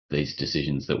these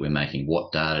decisions that we're making.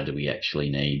 What data do we actually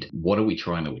need? What are we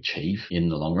trying to achieve in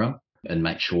the long run? And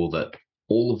make sure that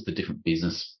all of the different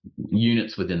business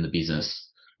units within the business,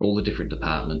 all the different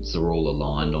departments are all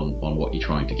aligned on what you're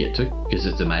trying to get to, because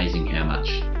it's amazing how much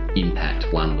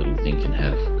impact one little thing can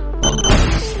have on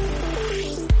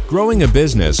others. Growing a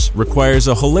business requires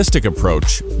a holistic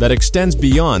approach that extends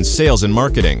beyond sales and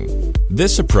marketing.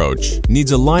 This approach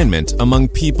needs alignment among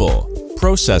people,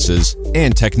 processes,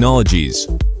 and technologies.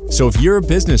 So if you're a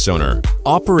business owner,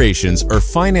 operations, or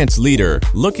finance leader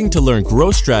looking to learn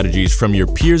growth strategies from your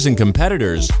peers and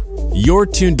competitors, you're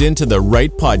tuned into the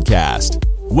right podcast.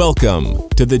 Welcome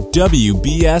to the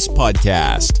WBS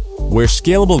Podcast, where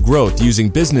scalable growth using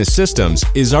business systems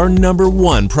is our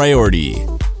 #1 priority.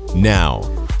 Now,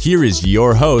 here is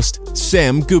your host,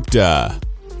 Sam Gupta.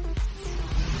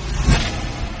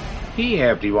 Hey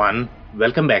everyone,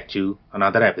 welcome back to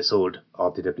another episode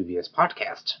of the WBS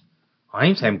Podcast.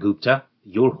 I'm Sam Gupta,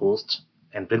 your host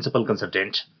and principal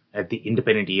consultant at the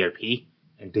independent ERP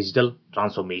and digital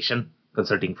transformation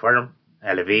consulting firm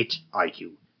Elevate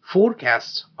IQ.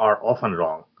 Forecasts are often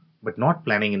wrong, but not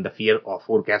planning in the fear of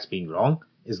forecasts being wrong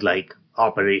is like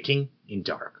operating in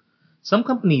dark. Some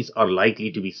companies are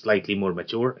likely to be slightly more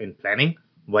mature in planning,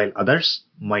 while others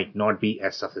might not be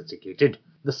as sophisticated.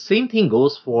 The same thing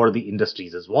goes for the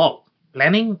industries as well.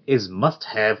 Planning is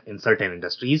must-have in certain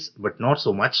industries, but not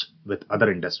so much with other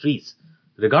industries.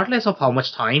 Regardless of how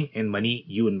much time and money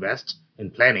you invest in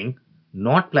planning,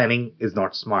 not planning is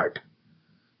not smart.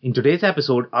 In today's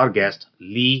episode, our guest,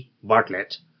 Lee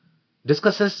Bartlett,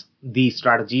 discusses the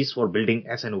strategies for building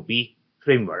S&OP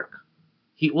framework.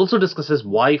 He also discusses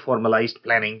why formalized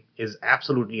planning is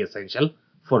absolutely essential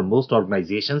for most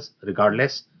organizations,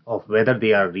 regardless of whether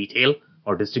they are retail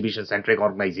or distribution-centric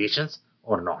organizations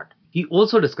or not. He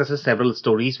also discusses several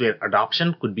stories where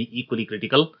adoption could be equally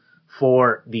critical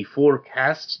for the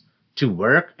forecast to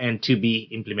work and to be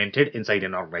implemented inside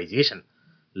an organization.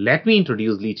 Let me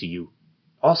introduce Lee to you.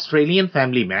 Australian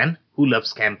family man who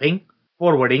loves camping,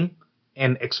 forwarding,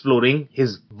 and exploring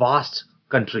his vast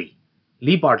country.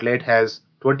 Lee Bartlett has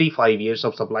 25 years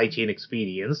of supply chain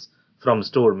experience from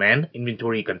storeman,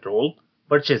 inventory control,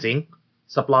 purchasing,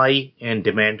 supply and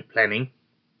demand planning.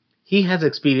 He has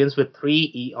experience with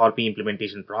 3 ERP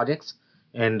implementation projects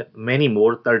and many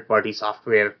more third-party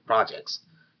software projects.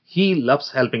 He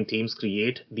loves helping teams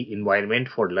create the environment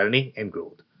for learning and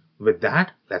growth. With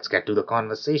that, let's get to the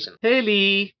conversation. Hey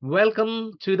Lee,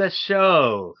 welcome to the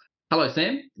show. Hello,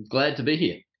 Sam. Glad to be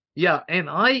here. Yeah, and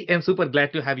I am super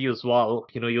glad to have you as well.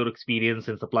 Your experience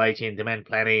in supply chain demand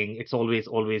planning, it's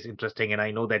always interesting. And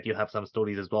I know that you have some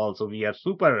stories as well. So we are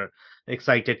super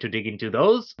excited to dig into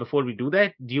those. Before we do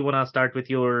that, do you want to start with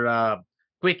your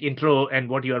quick intro and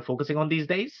what you are focusing on these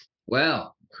days?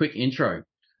 Wow, quick intro.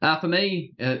 For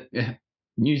me,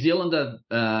 New Zealander,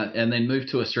 and then moved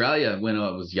to Australia when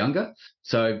I was younger.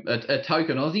 So a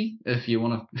token Aussie, if you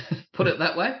want to put it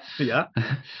that way. Yeah.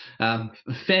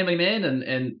 Family man,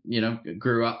 and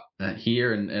grew up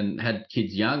here and had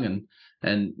kids young,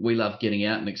 and we love getting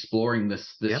out and exploring this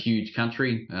huge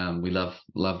country. We love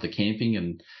the camping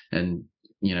and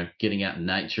getting out in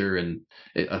nature, and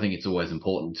I think it's always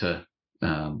important to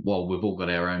while we've all got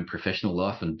our own professional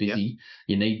life and busy,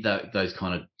 you need those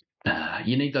kind of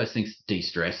you need those things to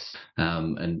de-stress,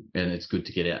 and it's good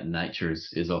to get out in nature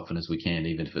as often as we can,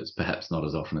 even if it's perhaps not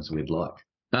as often as we'd like.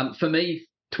 For me,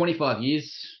 25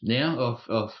 years now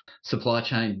of supply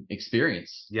chain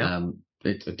experience. Yeah.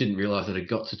 I didn't realise that it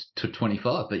got to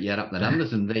 25, but you add up the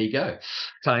numbers and there you go.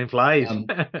 Time flies.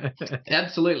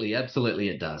 Absolutely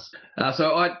it does.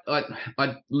 So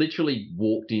I literally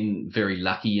walked in very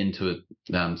lucky into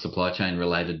supply chain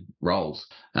related roles.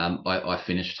 I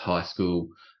finished high school.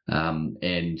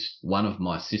 And one of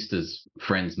my sister's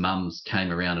friends' mums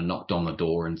came around and knocked on the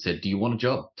door and said, "Do you want a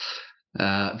job?"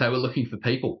 They were looking for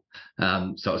people.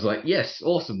 So I was like, yes,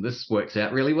 awesome. This works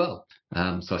out really well.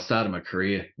 So I started my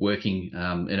career working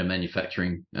in a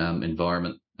manufacturing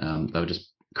environment. They were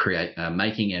just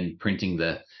making and printing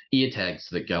the ear tags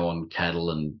that go on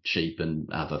cattle and sheep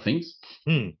and other things.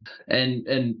 And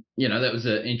that was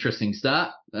an interesting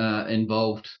start,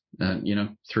 involved,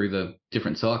 through the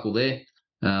different cycle there.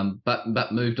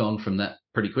 But moved on from that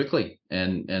pretty quickly,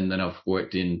 and then I've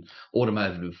worked in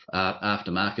automotive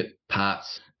aftermarket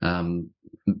parts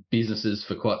businesses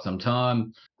for quite some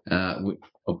time. I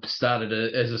started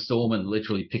as a storeman,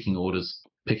 literally picking orders,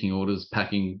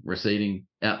 packing, receipting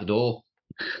out the door.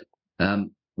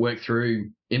 Worked through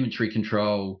inventory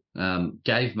control,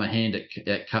 gave my hand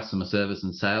at customer service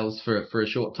and sales for a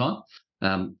short time.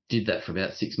 Did that for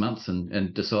about 6 months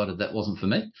and decided that wasn't for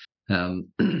me.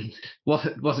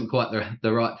 wasn't quite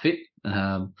the right fit.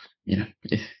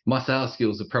 My sales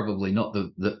skills are probably not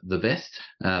the best,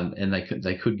 and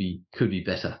they could be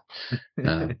better.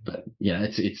 But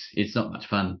it's not much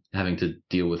fun having to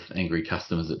deal with angry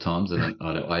customers at times, and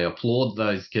I applaud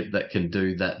those that can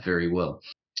do that very well.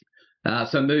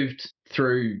 So moved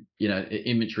through,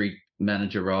 inventory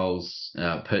manager roles,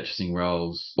 purchasing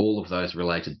roles, all of those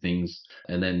related things,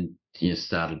 and then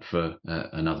started for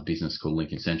another business called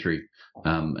Lincoln-Centric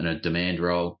in a demand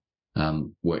role.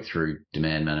 Worked through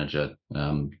demand manager,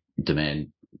 demand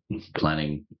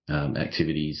planning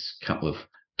activities, couple of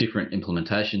different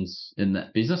implementations in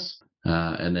that business,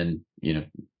 and then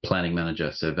planning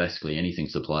manager. So basically anything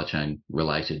supply chain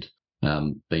related.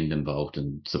 Been involved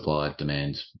in supply,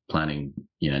 demand, planning,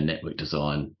 network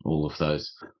design, all of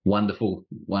those wonderful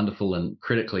and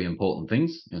critically important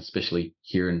things, especially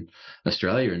here in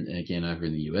Australia and again over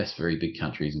in the US, very big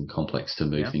countries and complex to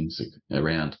move things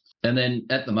around. And then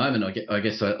at the moment, I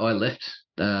guess I left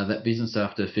that business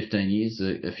after 15 years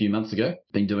a few months ago.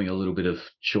 Been doing a little bit of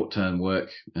short-term work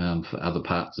for other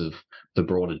parts of the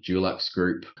broader Dulux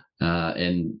group.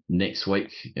 And next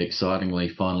week, excitingly,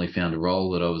 finally found a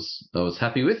role that I was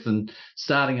happy with, and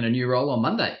starting in a new role on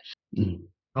Monday.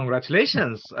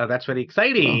 Congratulations. That's very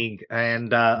exciting.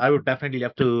 And I would definitely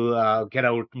love to get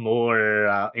out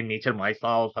more in nature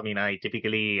myself. I mean, I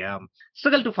typically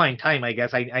struggle to find time. I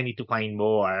guess I need to find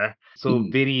more. So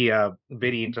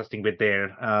very interesting bit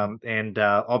there. And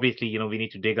obviously, we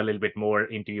need to dig a little bit more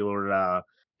into your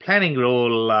planning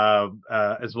role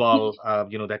as well.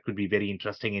 That could be very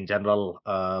interesting in general,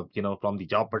 from the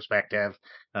job perspective.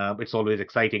 It's always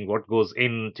exciting what goes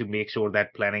in to make sure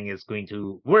that planning is going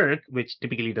to work, which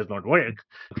typically does not work.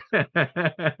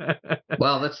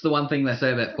 Well, that's the one thing they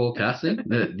say about forecasting.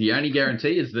 The only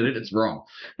guarantee is that it's wrong.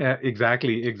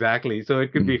 Exactly. So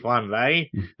it could be fun, right?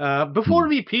 Before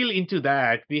we peel into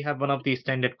that, we have one of these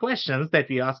standard questions that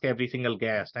we ask every single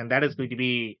guest, and that is going to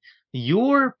be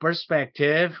your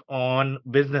perspective on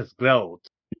business growth.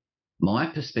 My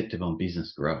perspective on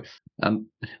business growth.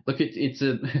 Look, it's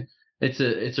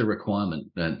a requirement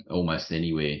almost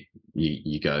anywhere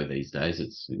you go these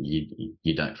days.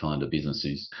 You don't find a business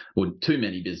too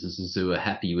many businesses who are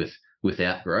happy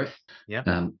without growth. Yeah.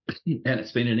 And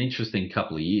it's been an interesting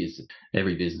couple of years.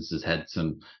 Every business has had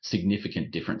some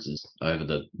significant differences over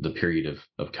the period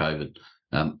of COVID.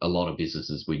 A lot of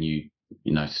businesses we knew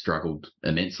struggled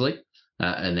immensely,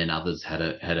 and then others had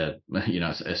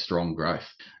a strong growth.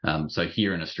 So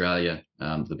here in Australia,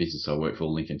 the business I work for,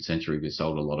 Lincoln-Centric, we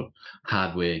sold a lot of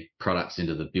hardware products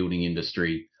into the building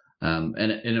industry, and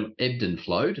it ebbed and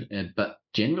flowed, but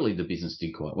generally the business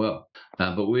did quite well.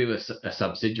 But we were a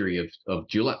subsidiary of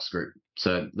Dulux Group,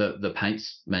 so the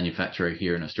paints manufacturer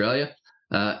here in Australia,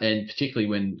 and particularly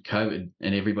when COVID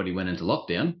and everybody went into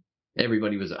lockdown,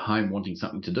 everybody was at home wanting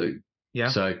something to do. Yeah.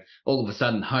 So all of a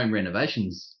sudden, home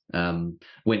renovations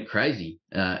went crazy,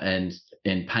 and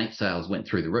paint sales went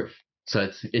through the roof. So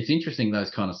it's interesting, those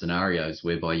kind of scenarios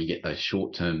whereby you get those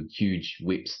short-term huge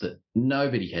whips that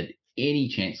nobody had any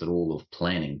chance at all of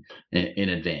planning in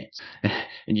advance,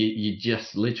 and you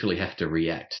just literally have to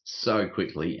react so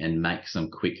quickly and make some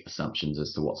quick assumptions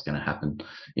as to what's going to happen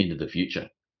into the future.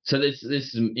 So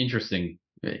there's some interesting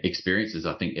experiences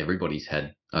I think everybody's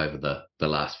had over the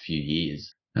last few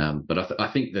years. But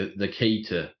I think the key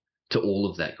to all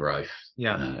of that growth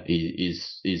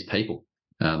is people.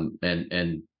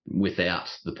 And without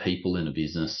the people in a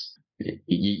business,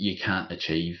 you can't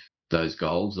achieve those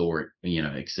goals or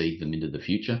exceed them into the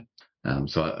future.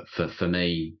 So for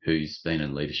me, who's been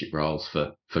in leadership roles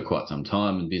for quite some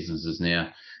time in businesses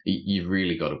now, you've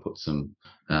really got to put some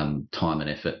time and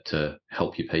effort to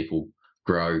help your people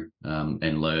grow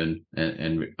and learn.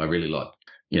 And I really like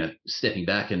stepping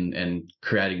back and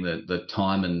creating the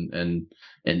time and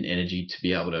energy to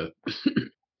be able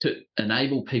to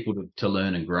enable people to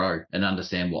learn and grow and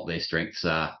understand what their strengths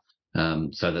are,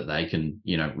 so that they can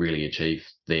really achieve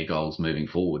their goals moving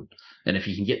forward. And if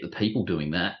you can get the people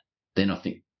doing that, then I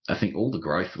think all the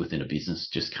growth within a business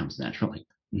just comes naturally.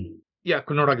 Yeah,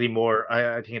 could not agree more.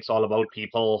 I think it's all about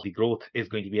people. The growth is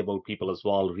going to be about people as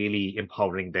well, really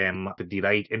empowering them with the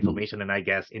right information. And I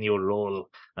guess in your role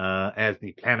as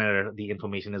the planner, the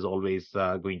information is always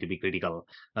going to be critical.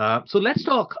 So let's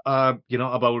talk,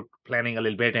 about planning a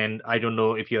little bit. And I don't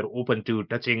know if you're open to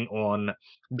touching on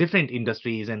different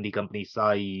industries and the company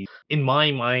size. In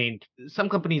my mind, some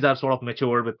companies are sort of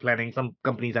mature with planning. Some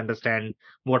companies understand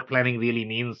what planning really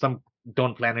means. Some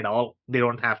don't plan at all. They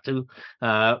don't have to.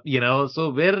 So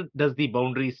where does the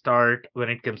boundary start when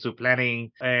it comes to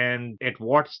planning, and at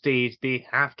what stage they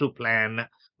have to plan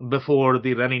before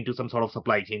they run into some sort of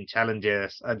supply chain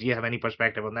challenges. Do you have any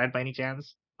perspective on that by any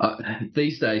chance?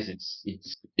 These days, it's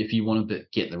if you want to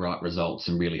get the right results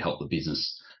and really help the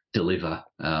business deliver,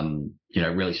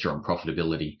 really strong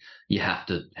profitability, you have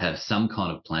to have some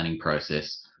kind of planning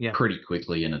process pretty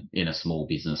quickly in a small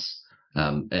business.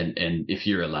 And if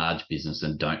you're a large business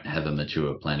and don't have a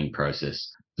mature planning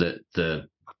process, the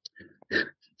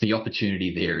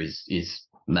opportunity there is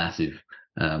massive.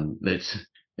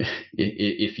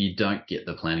 If you don't get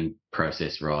the planning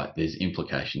process right, there's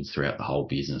implications throughout the whole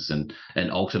business, and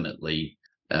ultimately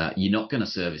you're not going to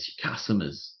service your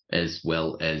customers as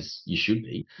well as you should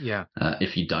be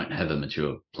if you don't have a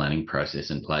mature planning process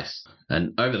in place.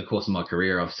 And over the course of my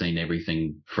career, I've seen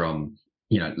everything from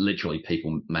literally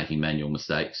people making manual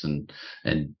mistakes and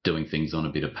doing things on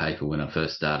a bit of paper when I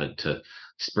first started, to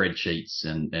spreadsheets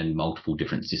and multiple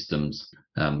different systems,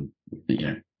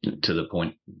 to the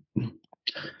point.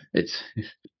 It's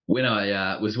when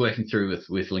I was working through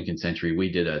with Lincoln Century,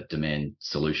 we did a demand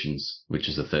solutions, which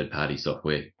is a third-party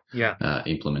software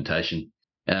implementation,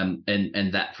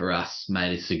 and that for us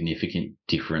made a significant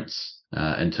difference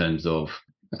in terms of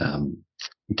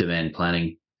demand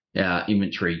planning. Our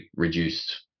inventory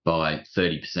reduced by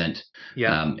 30%,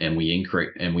 and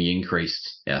we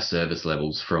increased our service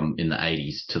levels from in the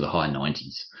 80s to the high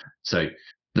 90s. So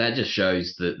that just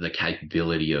shows the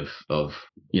capability of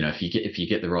if you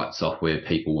get the right software,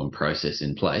 people, and process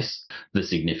in place, the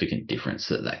significant difference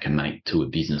that can make to a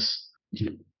business.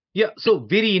 Yeah, so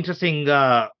very interesting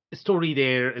story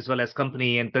there, as well as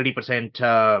company, and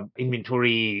 30%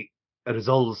 inventory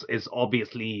results is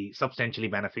obviously substantially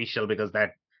beneficial because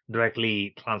that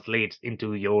directly translates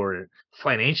into your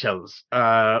financials.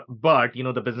 But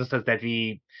the businesses that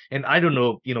and I don't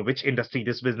know, which industry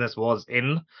this business was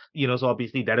in, so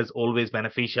obviously that is always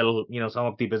beneficial. Some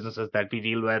of the businesses that we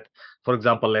deal with, for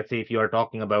example, let's say if you are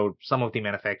talking about some of the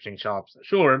manufacturing shops,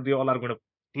 sure, they all are going to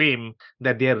claim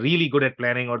that they are really good at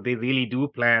planning, or they really do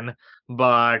plan,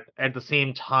 but at the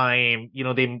same time,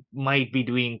 they might be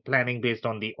doing planning based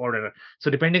on the order.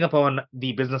 So depending upon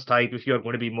the business type, if you are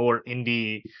going to be more in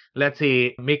the, let's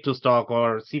say, make to stock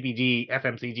or CPG,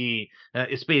 FMCG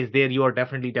space, there you are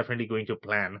definitely going to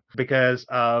plan because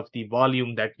of the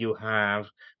volume that you have.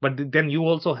 But then you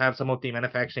also have some of the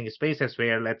manufacturing spaces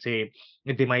where, let's say,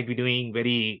 they might be doing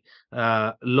very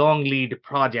long lead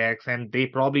projects, and they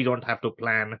probably don't have to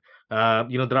plan. There are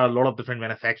a lot of different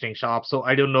manufacturing shops. So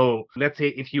I don't know, let's say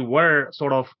if you were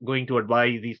sort of going to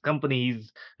advise these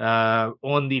companies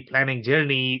on the planning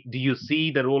journey, do you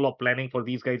see the role of planning for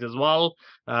these guys as well,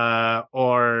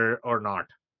 or not?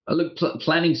 Look,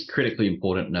 planning's critically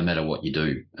important no matter what you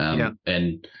do.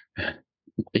 And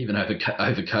even over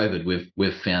COVID,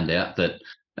 we've found out that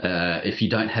if you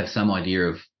don't have some idea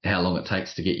of how long it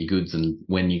takes to get your goods and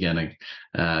when you're going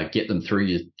to get them through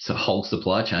your whole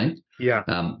supply chain,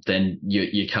 then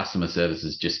your customer service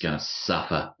is just going to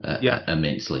suffer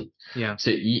immensely.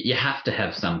 So you have to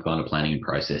have some kind of planning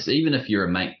process, even if you're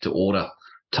a make-to-order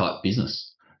type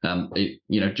business.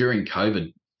 During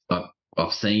COVID,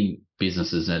 I've seen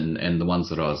businesses and the ones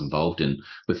that I was involved in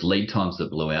with lead times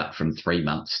that blew out from 3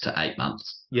 months to 8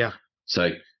 months. So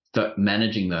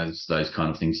managing those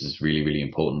kind of things is really, really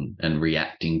important, and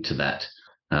reacting to that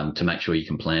to make sure you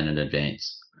can plan in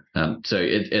advance. So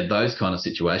at those kind of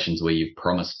situations where you've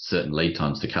promised certain lead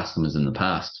times to customers in the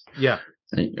past, what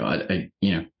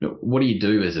do you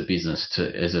do as a business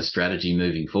as a strategy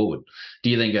moving forward? Do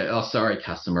you then go, oh, sorry,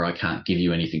 customer, I can't give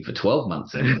you anything for 12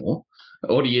 months anymore?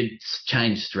 Or do you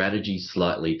change strategy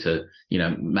slightly to,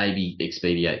 maybe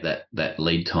expedite that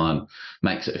lead time,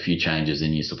 make a few changes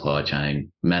in your supply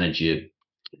chain, manage your,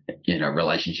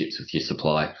 relationships with your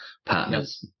supply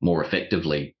partners more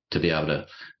effectively to be able to,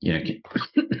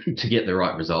 to get the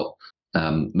right result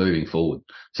moving forward.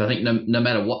 So I think no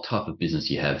matter what type of business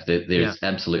you have, there's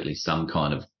absolutely some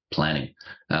kind of planning.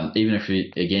 Even if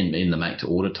you, again, in the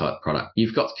make-to-order type product,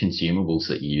 you've got consumables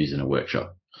that you use in a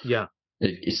workshop.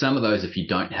 Some of those, if you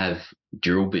don't have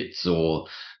drill bits or,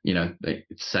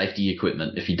 safety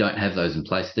equipment, if you don't have those in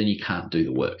place, then you can't do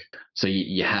the work. So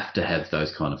you have to have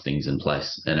those kind of things in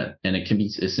place. And it can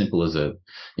be as simple as a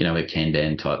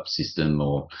Kanban type system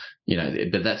or,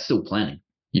 but that's still planning.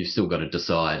 You've still got to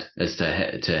decide as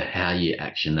to how you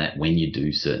action that when you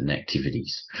do certain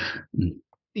activities.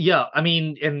 Yeah, I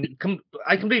mean,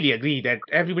 I completely agree that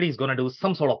everybody's going to do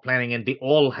some sort of planning, and they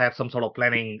all have some sort of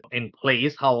planning in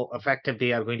place. How effective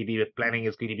they are going to be with planning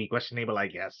is going to be questionable, I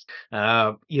guess.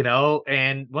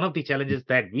 And one of the challenges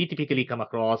that we typically come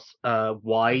across,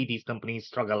 why these companies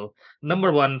struggle,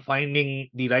 number one, finding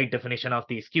the right definition of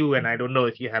the SKU. And I don't know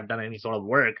if you have done any sort of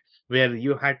work where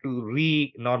you had to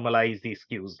re-normalize these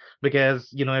SKUs, because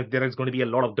if there is going to be a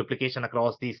lot of duplication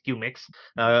across the SKU mix,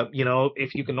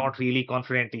 if you cannot really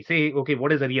confidently say, okay,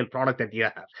 what is the real product that you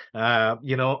have,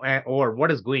 or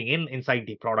what is going inside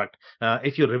the product,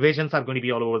 if your revisions are going to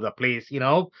be all over the place,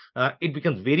 it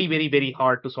becomes very, very, very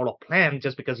hard to sort of plan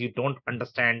just because you don't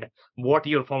understand what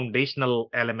your foundational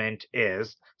element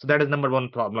is. So that is number one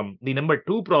problem. The number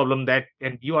two problem, that,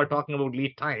 and you are talking about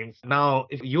lead times. Now,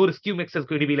 if your SKU mix is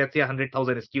going to be, let's say,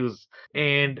 100,000 SKUs,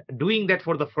 and doing that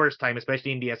for the first time,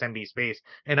 especially in the SMB space,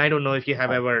 and I don't know if you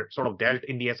have ever sort of dealt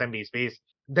in the SMB space,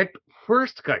 that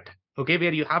first cut, okay,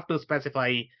 where you have to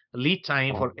specify lead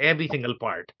time for every single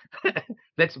part.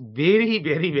 That's very,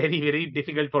 very, very, very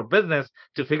difficult for business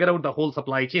to figure out the whole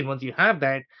supply chain. Once you have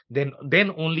that, then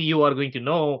only you are going to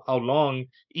know how long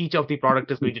each of the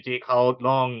product is going to take, how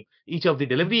long each of the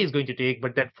delivery is going to take.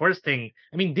 But that first thing,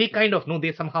 I mean, they kind of know,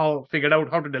 they somehow figured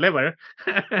out how to deliver,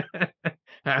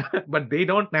 but they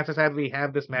don't necessarily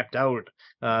have this mapped out,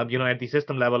 at the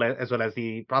system level as well as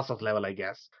the process level, I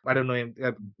guess. I don't know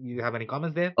if you have any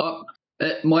comments there?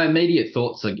 My immediate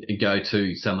thoughts go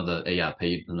to some of the ERP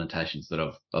implementations that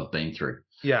I've been through.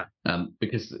 Yeah.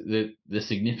 Because the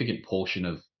significant portion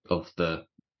of the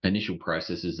initial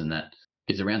processes and that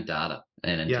is around data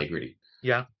and integrity.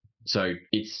 Yeah. So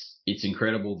it's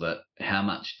incredible that how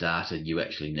much data you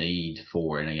actually need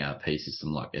for an ERP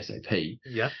system like SAP.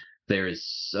 Yeah. There is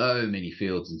so many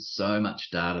fields and so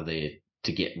much data there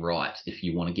to get right if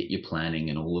you want to get your planning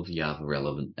and all of the other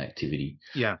relevant activity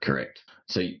correct.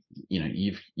 So,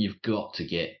 you've got to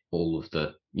get all of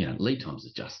the, lead times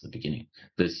are just the beginning.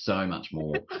 There's so much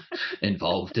more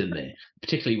involved in there,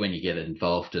 particularly when you get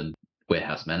involved in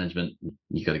warehouse management.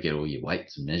 You've got to get all your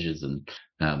weights and measures, and,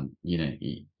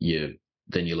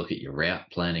 then you look at your route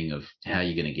planning of how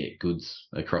you're going to get goods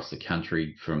across the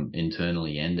country from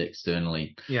internally and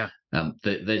externally. Yeah.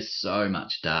 There's so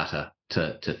much data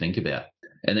to think about.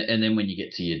 And then when you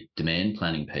get to your demand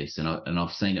planning piece, and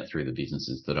I've seen it through the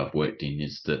businesses that I've worked in,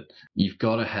 is that you've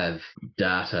got to have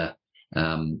data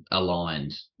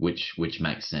aligned, which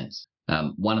makes sense.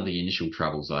 One of the initial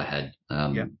troubles I had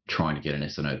trying to get an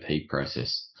S&OP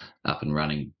process up and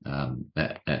running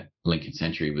at Lincoln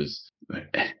Century was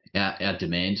our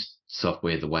demand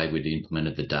software, the way we'd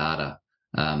implemented the data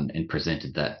and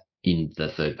presented that in the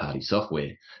third-party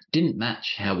software, didn't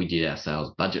match how we did our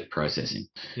sales budget processing.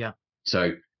 Yeah.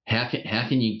 So how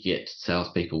can you get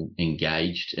salespeople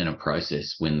engaged in a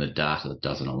process when the data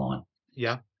doesn't align?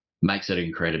 Yeah. Makes it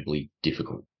incredibly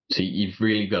difficult. So you've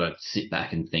really got to sit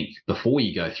back and think before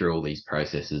you go through all these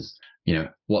processes,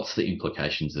 what's the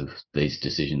implications of these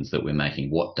decisions that we're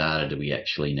making? What data do we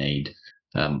actually need?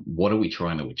 What are we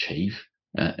trying to achieve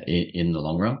in the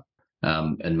long run?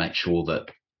 And make sure that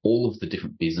all of the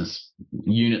different business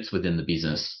units within the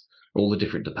business, all the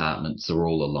different departments are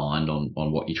all aligned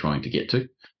on what you're trying to get to,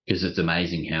 because it's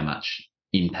amazing how much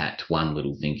impact one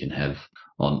little thing can have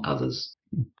on others.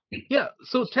 Yeah.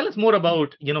 So tell us more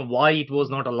about, why it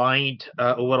was not aligned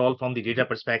overall from the data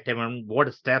perspective, and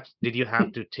what steps did you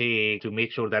have to take to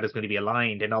make sure that is going to be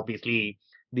aligned? And obviously,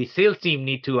 the sales team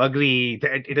need to agree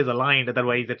that it is aligned,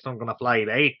 otherwise it's not going to fly,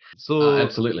 right? So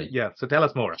absolutely. Yeah. So tell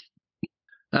us more.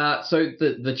 So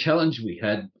the challenge we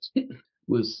had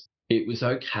was it was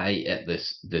okay at the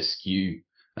SKU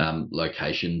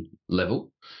location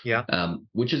level,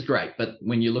 which is great. But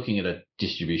when you're looking at a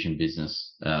distribution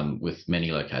business with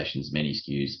many locations, many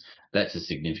SKUs, that's a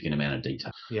significant amount of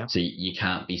detail. Yeah. So you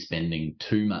can't be spending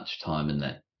too much time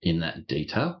in that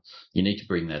detail. You need to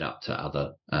bring that up to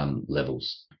other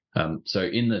levels. So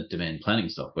in the demand planning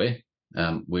software,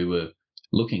 we were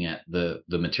looking at the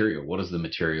material. What is the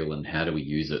material, and how do we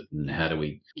use it, and how do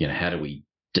we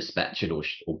dispatch it or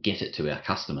get it to our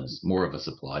customers? More of a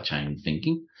supply chain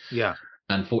thinking. Yeah.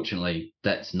 Unfortunately,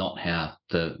 that's not how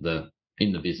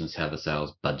in the business how the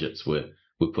sales budgets were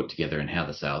put together and how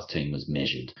the sales team was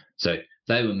measured. So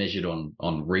they were measured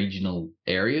on regional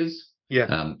areas.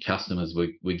 Yeah. Customers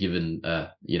were given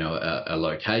a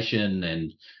location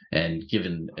and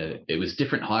given it was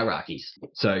different hierarchies.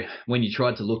 So when you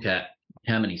tried to look at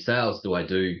how many sales do I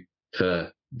do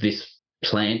for this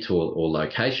plant or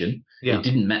location, it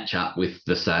didn't match up with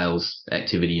the sales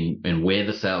activity and where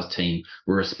the sales team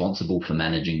were responsible for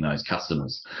managing those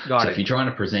customers. So if you're trying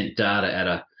to present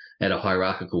data at a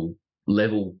hierarchical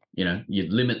level, you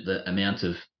limit the amount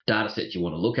of data sets you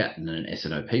want to look at in an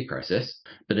S&OP process.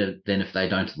 But then if they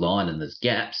don't align and there's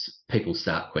gaps, people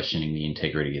start questioning the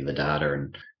integrity of the data,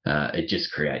 and it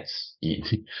just creates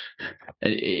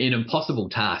an impossible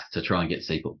task to try and get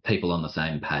people on the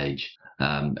same page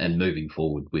and moving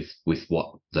forward with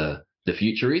what the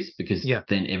future is, because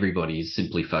then everybody is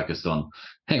simply focused on,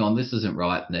 hang on, this isn't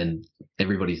right, and then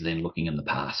everybody's then looking in the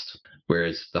past.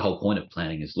 Whereas the whole point of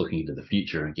planning is looking into the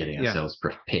future and getting ourselves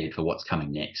prepared for what's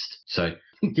coming next. So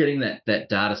getting that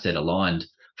data set aligned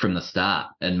from the start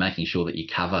and making sure that you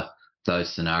cover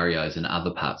those scenarios and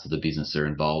other parts of the business are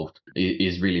involved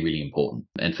is really, really important.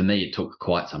 And for me, it took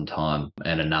quite some time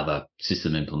and another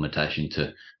system implementation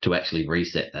to actually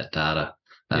reset that data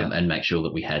and make sure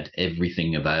that we had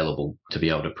everything available to be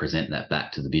able to present that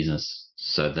back to the business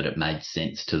so that it made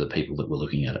sense to the people that were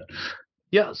looking at it.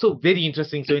 Yeah, so very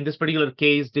interesting. So in this particular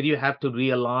case, did you have to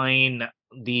realign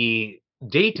the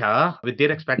data with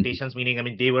their expectations? Meaning, I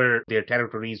mean, their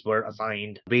territories were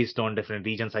assigned based on different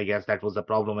regions. I guess that was the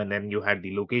problem. And then you had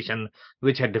the location,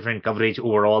 which had different coverage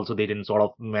overall. So they didn't sort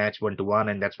of match one to one.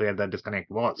 And that's where the disconnect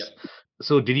was. Yep.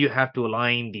 So did you have to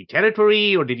align the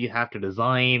territory, or did you have to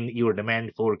design your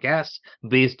demand forecast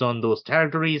based on those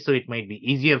territories so it might be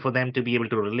easier for them to be able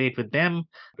to relate with them?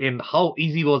 And how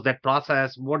easy was that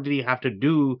process? What did you have to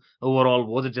do overall?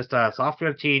 Was it just a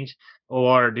software change,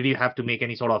 or did you have to make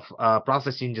any sort of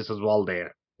process changes as well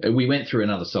there? We went through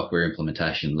another software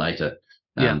implementation later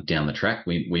down the track.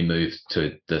 We moved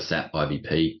to the SAP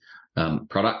IBP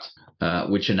product,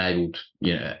 which enabled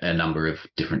a number of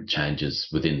different changes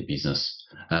within the business.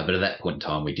 But at that point in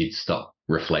time, we did stop,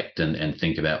 reflect, and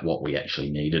think about what we actually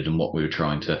needed and what we were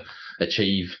trying to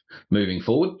achieve moving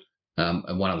forward.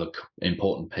 And one of the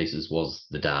important pieces was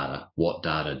the data. What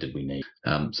data did we need?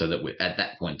 So that at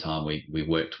that point in time, we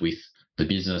worked with the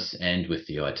business and with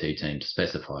the IT team to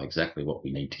specify exactly what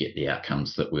we need to get the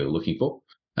outcomes that we were looking for.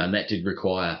 And that did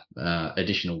require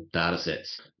additional data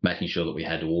sets, making sure that we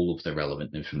had all of the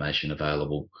relevant information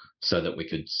available so that we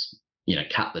could,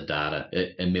 cut the data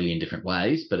a million different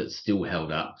ways, but it still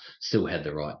held up, still had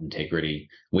the right integrity.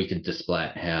 We could display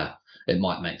it how it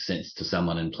might make sense to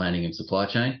someone in planning and supply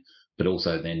chain, but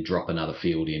also then drop another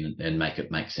field in and make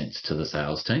it make sense to the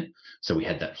sales team. So we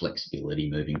had that flexibility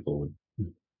moving forward.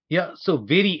 Yeah, so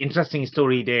very interesting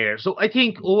story there. So I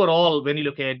think overall, when you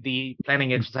look at the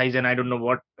planning exercise, and I don't know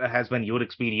what has been your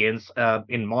experience,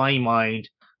 in my mind,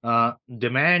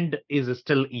 demand is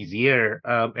still easier.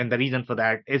 And the reason for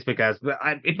that is because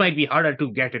it might be harder to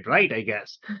get it right, I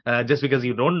guess, just because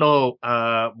you don't know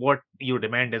what your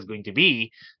demand is going to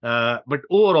be. But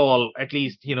overall, at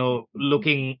least,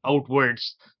 looking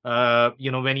outwards,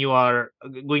 when you are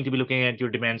going to be looking at your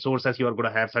demand sources, you are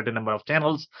going to have certain number of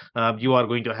channels. You are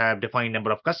going to have defined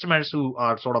number of customers who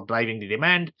are sort of driving the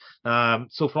demand.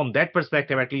 So from that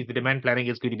perspective, at least the demand planning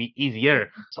is going to be easier.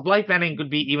 Supply planning could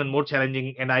be even more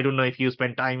challenging. And I don't know if you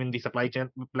spend time in the supply chain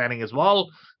planning as well.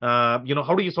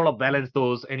 How do you sort of balance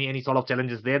those? Any sort of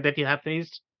challenges there that you have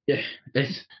faced? Yeah,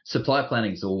 supply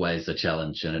planning is always a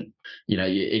challenge, and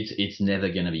it's never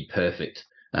going to be perfect.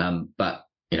 But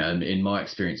in my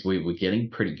experience, we were getting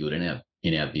pretty good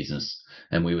in our business,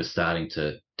 and we were starting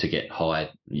to get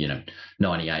high,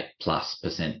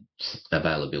 98+%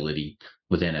 availability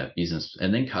within our business.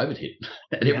 And then COVID hit,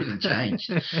 and everything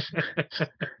changed.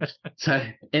 So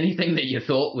anything that you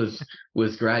thought was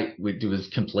great, it was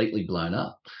completely blown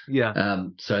up. Yeah.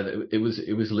 So it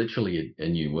was literally a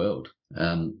new world.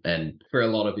 And for a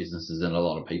lot of businesses and a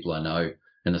lot of people I know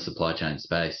in the supply chain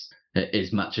space,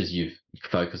 as much as you've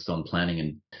focused on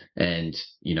planning and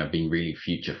being really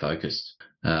future focused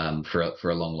for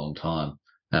a long time,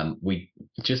 we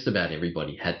just about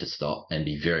everybody had to stop and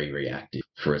be very reactive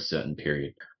for a certain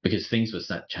period because things were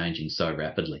changing so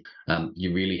rapidly.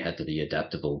 You really had to be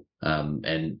adaptable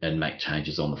and make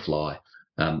changes on the fly.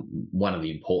 One of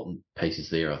the important pieces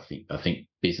there, I think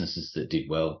businesses that did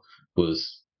well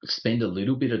was spend a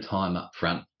little bit of time up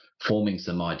front forming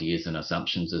some ideas and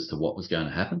assumptions as to what was going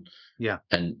to happen. Yeah.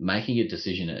 And making a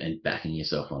decision and backing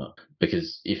yourself on it.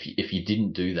 Because if you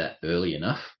didn't do that early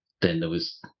enough, then there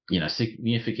was,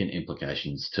 significant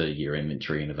implications to your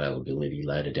inventory and availability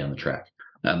later down the track.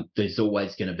 There's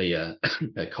always going to be a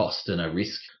cost and a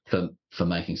risk for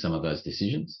making some of those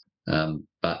decisions.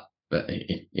 But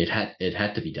it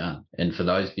had to be done. And for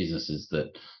those businesses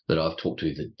that I've talked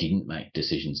to that didn't make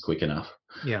decisions quick enough,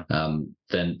 then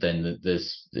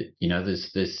there's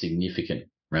significant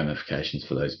ramifications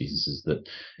for those businesses that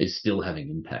is still having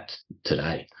impact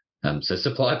today. So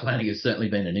supply planning has certainly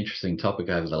been an interesting topic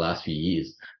over the last few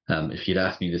years. If you'd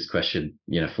asked me this question,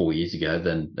 4 years ago,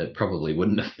 then it probably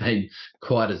wouldn't have been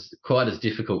quite as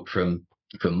difficult from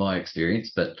my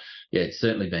experience. But yeah, it's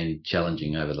certainly been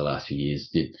challenging over the last few years.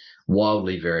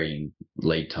 Wildly varying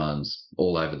lead times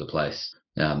all over the place.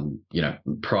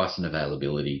 Price and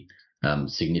availability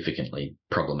significantly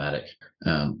problematic.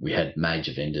 We had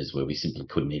major vendors where we simply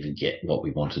couldn't even get what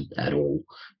we wanted at all.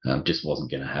 Just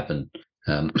wasn't going to happen.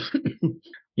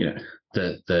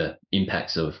 The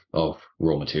impacts of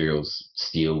raw materials,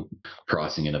 steel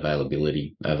pricing and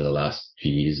availability over the last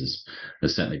few years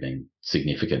has certainly been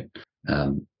significant.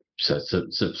 So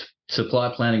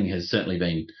supply planning has certainly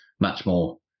been much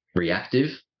more reactive.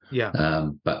 Yeah.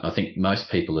 But I think most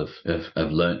people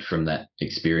have learnt from that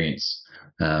experience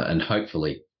and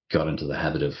hopefully got into the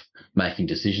habit of making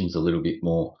decisions a little bit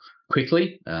more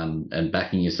quickly and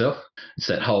backing yourself. It's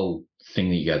that whole thing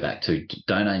that you go back to: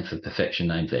 don't aim for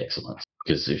perfection, aim for excellence.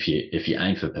 Because if you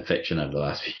aim for perfection over the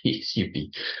last few years, you'd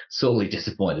be sorely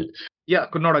disappointed. Yeah,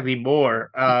 could not agree more.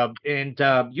 And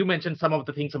you mentioned some of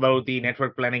the things about the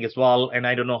network planning as well. And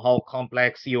I don't know how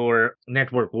complex your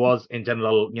network was in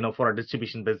general, for a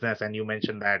distribution business. And you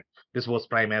mentioned that this was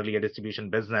primarily a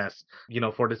distribution business.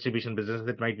 For distribution business,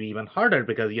 it might be even harder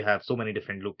because you have so many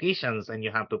different locations and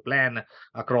you have to plan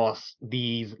across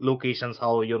these locations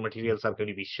how your materials are going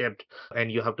to be shipped.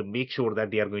 And you have to make sure that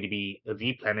they are going to be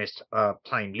replenished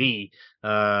timely.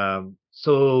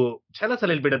 So tell us a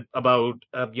little bit about,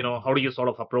 how do you sort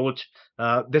of approach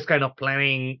this kind of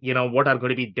planning? What are going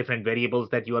to be different variables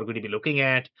that you are going to be looking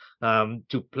at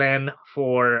to plan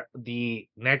for the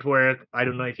network? I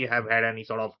don't know if you have had any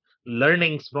sort of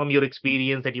learnings from your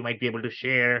experience that you might be able to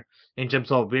share in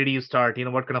terms of where do you start,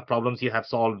 what kind of problems you have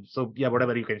solved. So yeah,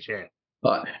 whatever you can share.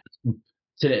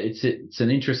 It's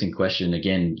an interesting question.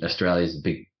 Again, Australia is a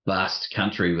big, vast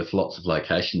country with lots of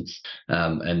locations,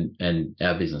 and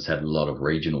our business had a lot of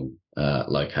regional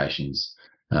locations.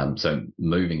 So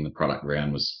moving the product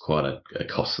around was quite a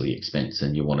costly expense,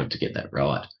 and you wanted to get that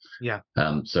right. Yeah.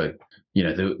 So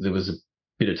there was a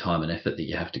bit of time and effort that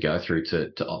you have to go through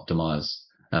to optimize,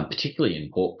 particularly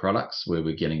in pork products where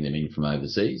we're getting them in from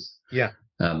overseas. Yeah.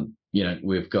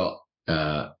 We've got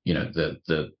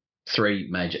the three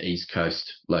major East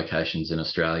Coast locations in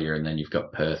Australia, and then you've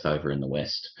got Perth over in the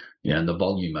West. And the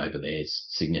volume over there is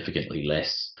significantly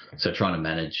less. So trying to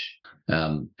manage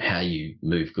how you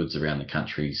move goods around the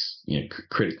country is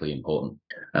critically important.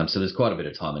 So there's quite a bit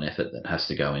of time and effort that has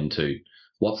to go into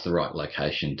what's the right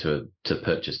location to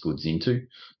purchase goods into.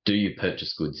 Do you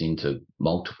purchase goods into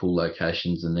multiple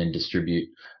locations and then distribute,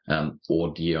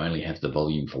 or do you only have the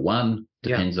volume for one?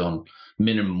 Depends on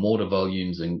minimum order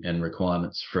volumes and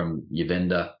requirements from your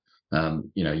vendor.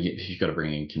 You've got to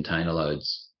bring in container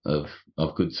loads of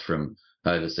goods from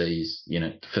overseas.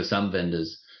 For some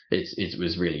vendors, it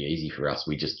was really easy. For us,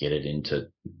 we just get it into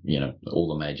all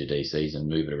the major DCs and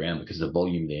move it around because the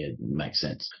volume there makes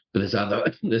sense. But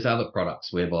there's other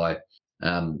products whereby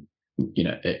a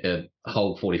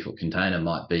whole 40-foot container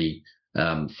might be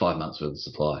 5 months worth of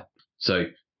supply. So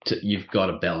you've got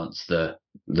to balance the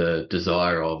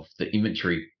desire of the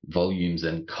inventory volumes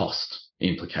and cost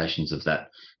implications of that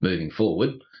moving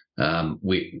forward,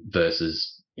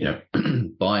 versus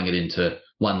buying it into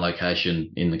one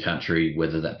location in the country,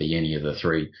 whether that be any of the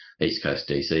three East Coast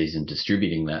DCs, and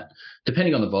distributing that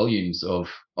depending on the volumes of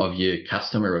your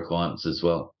customer requirements as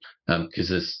well. Because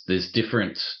there's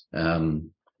different.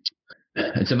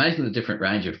 It's amazing the different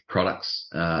range of products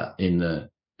in the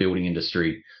building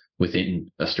industry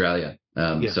within Australia.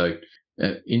 So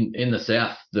in the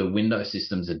south, the window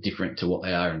systems are different to what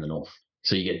they are in the north.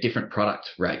 So you get different product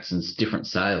rates and different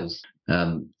sales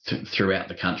throughout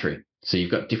the country. So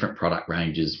you've got different product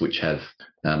ranges which have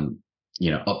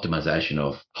optimization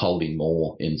of holding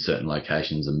more in certain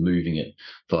locations and moving it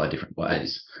via different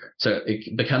ways. So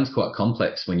it becomes quite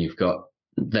complex when you've got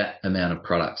that amount of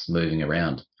products moving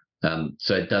around.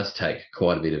 So it does take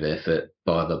quite a bit of effort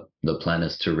by the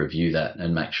planners to review that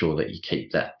and make sure that you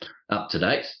keep that up to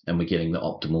date and we're getting the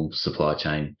optimal supply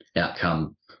chain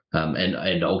outcome,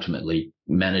 and ultimately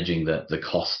managing the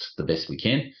cost the best we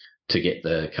can to get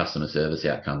the customer service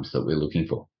outcomes that we're looking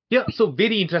for. Yeah, so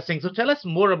very interesting. So tell us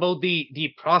more about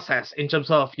the process in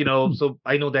terms of, so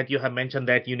I know that you have mentioned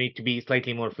that you need to be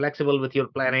slightly more flexible with your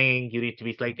planning. You need to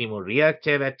be slightly more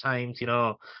reactive at times,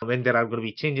 when there are going to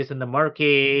be changes in the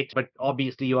market. But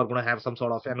obviously, you are going to have some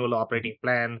sort of annual operating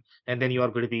plan, and then you are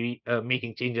going to be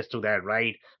making changes to that,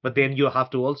 right? But then you have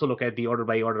to also look at the order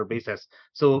by order basis.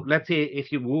 So let's say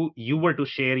if you were to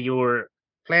share your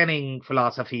planning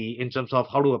philosophy in terms of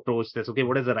how to approach this. Okay,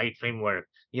 what is the right framework?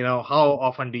 How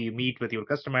often do you meet with your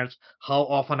customers? How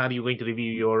often are you going to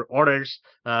review your orders?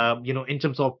 In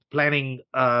terms of planning,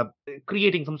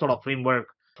 creating some sort of framework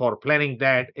for planning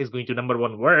that is going to, number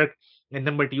one, work, and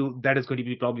number two, that is going to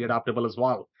be probably adaptable as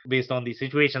well based on the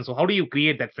situation. So how do you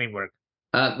create that framework?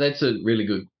 That's a really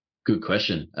good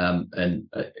question. And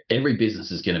every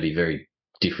business is going to be very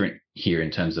different here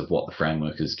in terms of what the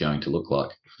framework is going to look like.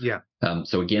 Yeah.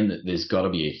 So again, there's got to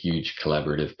be a huge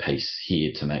collaborative piece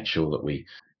here to make sure that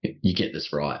you get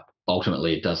this right.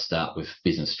 Ultimately, it does start with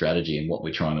business strategy and what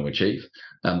we're trying to achieve.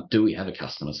 Do we have a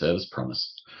customer service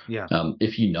promise? Yeah.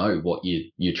 If you know what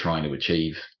you're trying to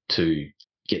achieve to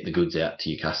get the goods out to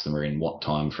your customer in what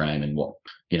time frame and what,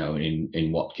 in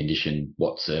what condition,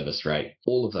 what service rate,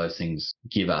 all of those things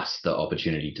give us the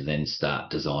opportunity to then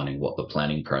start designing what the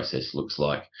planning process looks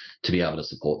like to be able to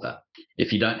support that.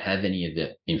 If you don't have any of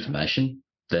that information,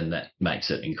 then that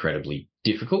makes it incredibly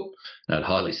difficult. And I'd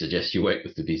highly suggest you work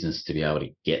with the business to be able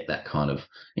to get that kind of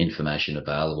information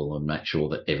available and make sure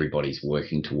that everybody's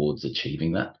working towards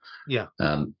achieving that. Yeah.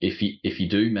 If you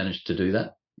do manage to do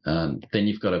that, then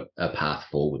you've got a path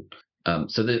forward.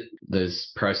 So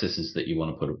there's processes that you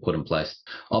want to put in place.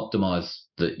 Optimize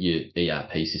your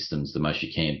ERP systems the most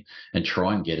you can, and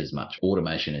try and get as much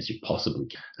automation as you possibly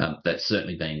can. That's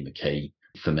certainly been the key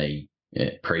for me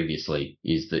previously,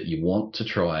 is that you want to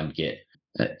try and get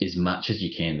as much as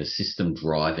you can the system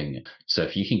driving. So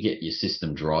if you can get your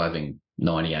system driving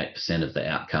 98% of the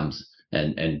outcomes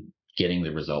and getting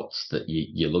the results that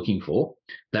you're looking for,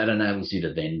 that enables you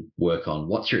to then work on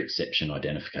what's your exception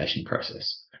identification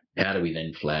process. How do we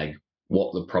then flag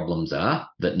what the problems are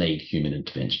that need human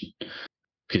intervention?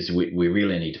 Because we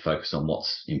really need to focus on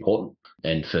what's important.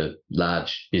 And for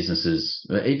large businesses,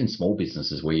 even small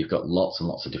businesses where you've got lots and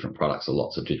lots of different products or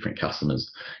lots of different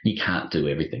customers, you can't do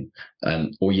everything.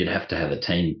 Or you'd have to have a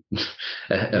team,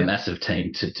 a massive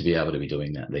team to be able to be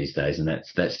doing that these days. And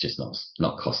that's just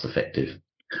not cost effective.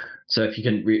 So if you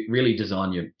can really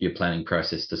design your planning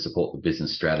process to support the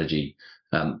business strategy,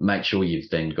 make sure you've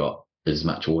then got as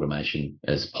much automation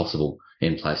as possible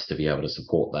in place to be able to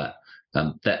support that.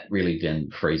 That really then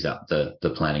frees up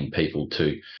the planning people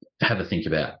to have a think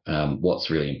about what's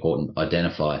really important,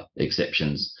 identify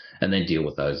exceptions, and then deal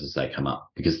with those as they come up,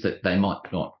 because they might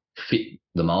not fit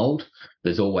the mold.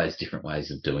 There's always different ways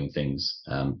of doing things.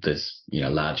 There's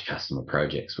large customer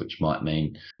projects, which might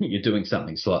mean you're doing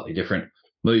something slightly different,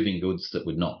 moving goods that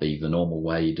would not be the normal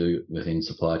way you do within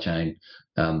supply chain.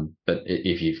 But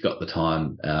if you've got the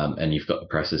time and you've got the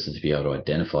processes to be able to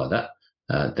identify that,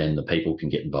 then the people can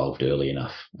get involved early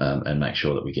enough and make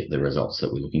sure that we get the results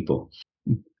that we're looking for.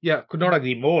 Yeah, could not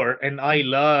agree more. And I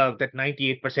love that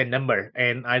 98% number.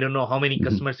 And I don't know how many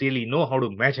customers really know how to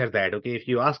measure that. Okay, if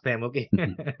you ask them, okay,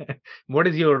 what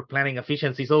is your planning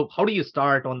efficiency? So how do you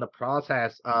start on the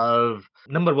process of,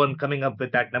 number one, coming up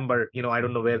with that number? I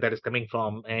don't know where that is coming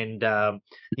from. And,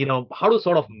 how to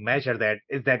sort of measure that?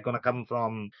 Is that going to come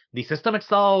from the system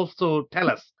itself? So tell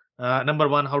us, number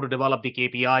one, how to develop the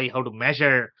KPI, how to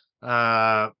measure,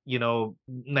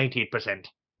 98%.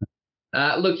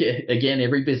 Look, again,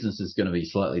 every business is going to be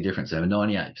slightly different. So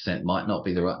 98% might not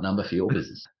be the right number for your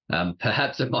business.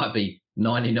 Perhaps it might be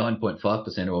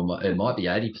 99.5% or it might be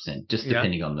 80%, just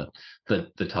depending on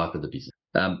the type of the business.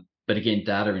 But again,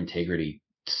 data integrity,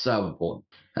 so important.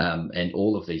 And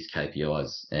all of these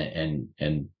KPIs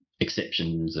and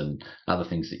exceptions and other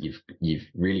things that you've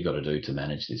really got to do to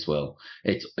manage this well,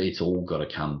 it's all got to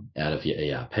come out of your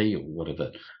ERP or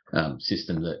whatever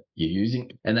system that you're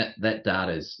using. And that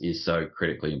data is so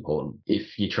critically important.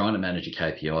 If you're trying to manage a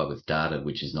KPI with data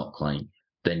which is not clean,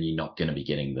 then you're not going to be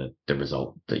getting the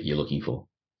result that you're looking for.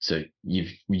 So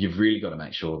you've really got to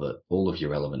make sure that all of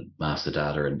your relevant master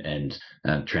data and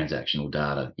transactional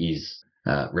data is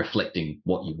reflecting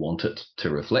what you want it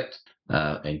to reflect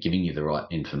and giving you the right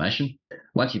information.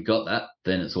 Once you've got that,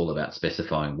 then it's all about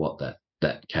specifying what that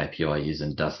KPI is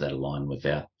and does that align with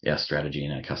our strategy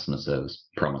and our customer service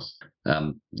promise.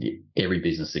 Every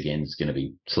business, again, is going to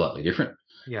be slightly different,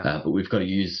 but we've got to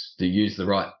use the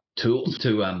right tools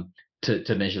to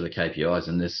measure the KPIs.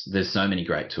 And there's so many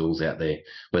great tools out there,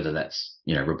 whether that's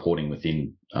reporting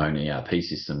within own ERP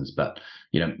systems, but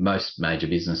most major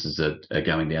businesses are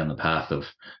going down the path of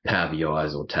Power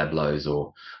BIs or Tableaus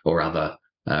or other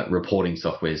reporting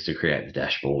softwares to create the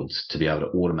dashboards to be able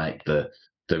to automate the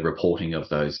reporting of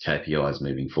those KPIs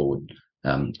moving forward.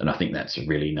 And I think that's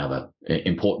really another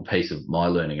important piece of my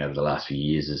learning over the last few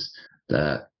years is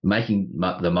making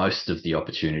the most of the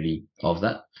opportunity of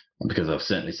that. Because I've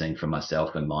certainly seen from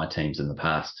myself and my teams in the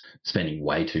past spending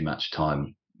way too much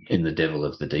time in the devil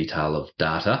of the detail of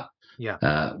data.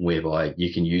 Yeah. Whereby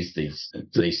you can use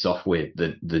these software,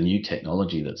 the new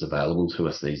technology that's available to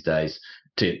us these days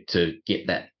to get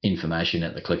that information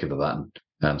at the click of a button.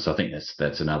 So I think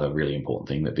that's another really important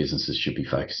thing that businesses should be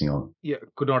focusing on. Yeah,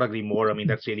 could not agree more. I mean,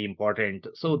 that's really important.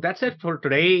 So that's it for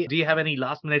today. Do you have any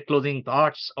last minute closing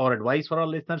thoughts or advice for our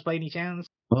listeners by any chance?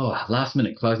 Oh, last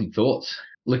minute closing thoughts.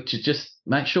 Look, to just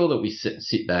make sure that we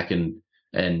sit back and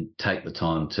take the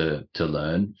time to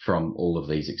learn from all of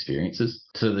these experiences.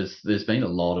 So there's been a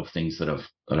lot of things that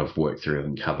I've worked through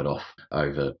and covered off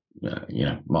over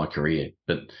my career.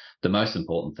 But the most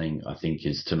important thing, I think,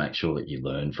 is to make sure that you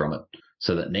learn from it,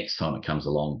 so that next time it comes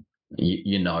along,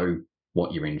 you know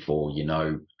what you're in for. You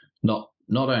know not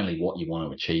only what you want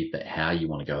to achieve, but how you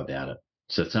want to go about it.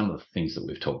 So some of the things that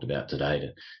we've talked about today,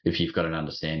 if you've got an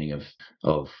understanding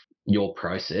of your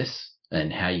process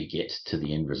and how you get to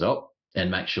the end result, and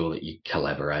make sure that you're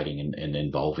collaborating and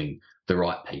involving the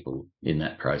right people in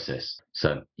that process.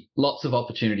 So lots of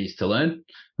opportunities to learn,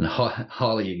 and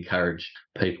highly encourage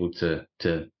people to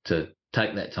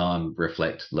take that time,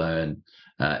 reflect, learn,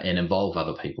 and involve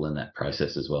other people in that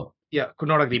process as well. Yeah, could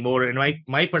not agree more. And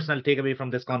my personal takeaway from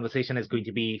this conversation is going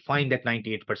to be find that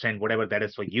 98%, whatever that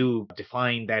is for you,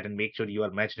 define that and make sure you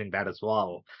are measuring that as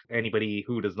well. Anybody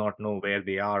who does not know where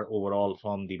they are overall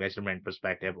from the measurement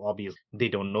perspective, obviously they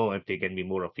don't know if they can be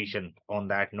more efficient. On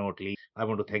that note, Lee, I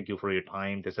want to thank you for your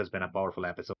time. This has been a powerful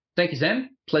episode. Thank you,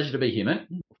 Sam. Pleasure to be here, mate.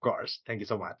 Of course. Thank you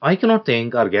so much. I cannot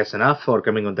thank our guests enough for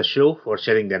coming on the show, for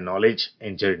sharing their knowledge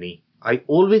and journey. I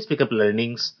always pick up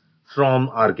learnings from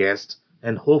our guests,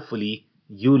 and hopefully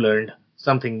you learned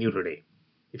something new today.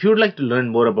 If you would like to learn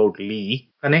more about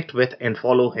Lee, connect with and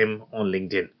follow him on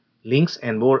LinkedIn. Links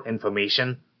and more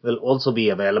information will also be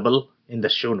available in the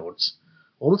show notes.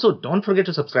 Also, don't forget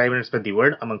to subscribe and spread the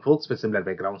word among folks with similar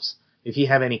backgrounds. If you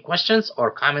have any questions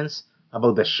or comments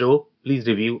about the show, please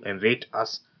review and rate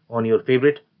us on your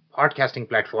favorite podcasting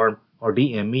platform or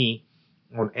DM me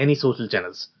on any social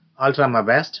channels. I'll try my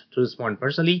best to respond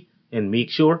personally and make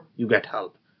sure you get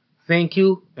help. Thank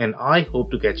you, and I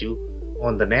hope to catch you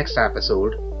on the next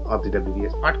episode of the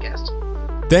WBS Podcast.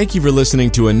 Thank you for listening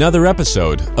to another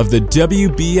episode of the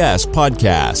WBS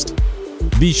Podcast.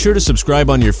 Be sure to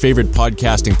subscribe on your favorite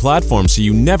podcasting platform so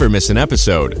you never miss an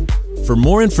episode. For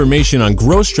more information on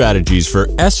growth strategies for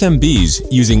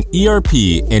SMBs using ERP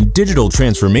and digital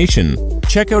transformation,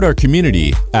 check out our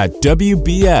community at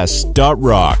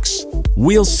WBS.rocks.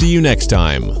 We'll see you next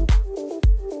time.